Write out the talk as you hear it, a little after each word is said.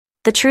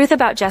The truth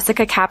about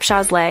Jessica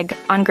Capshaw's leg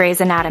on Grey's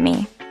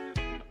Anatomy.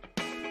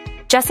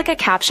 Jessica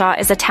Capshaw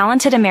is a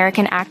talented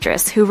American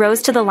actress who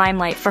rose to the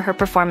limelight for her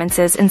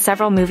performances in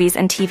several movies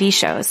and TV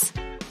shows.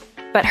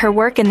 But her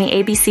work in the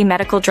ABC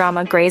medical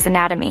drama Grey's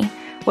Anatomy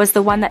was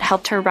the one that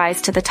helped her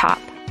rise to the top.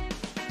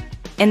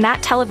 In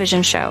that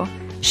television show,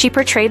 she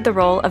portrayed the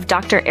role of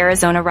Dr.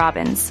 Arizona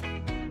Robbins.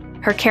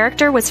 Her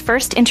character was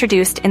first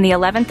introduced in the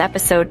 11th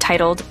episode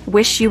titled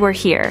 "Wish You Were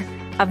Here"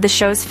 of the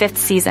show's 5th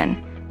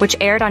season, which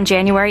aired on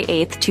January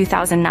 8,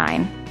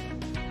 2009.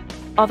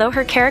 Although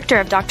her character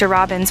of Dr.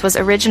 Robbins was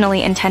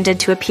originally intended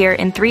to appear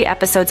in 3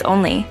 episodes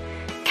only,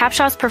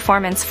 Capshaw's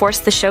performance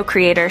forced the show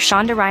creator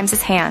Shonda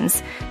Rhimes'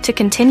 hands to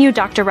continue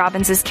Dr.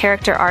 Robbins'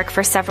 character arc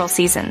for several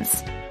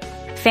seasons.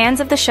 Fans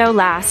of the show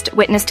last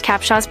witnessed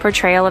Capshaw's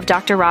portrayal of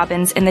Dr.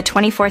 Robbins in the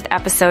 24th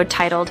episode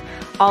titled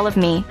 "All of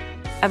Me"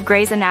 of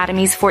Grey's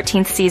Anatomy's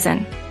 14th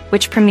season,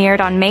 which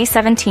premiered on May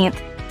 17,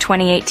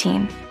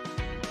 2018.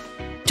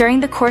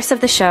 During the course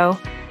of the show,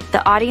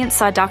 the audience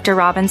saw Dr.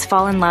 Robbins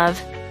fall in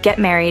love, get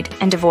married,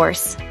 and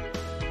divorce.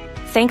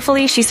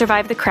 Thankfully, she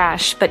survived the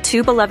crash, but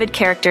 2 beloved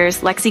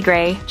characters,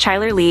 Lexie,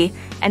 Chyler Leigh,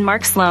 and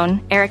Mark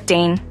Sloan,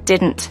 Dane,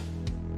 didn't.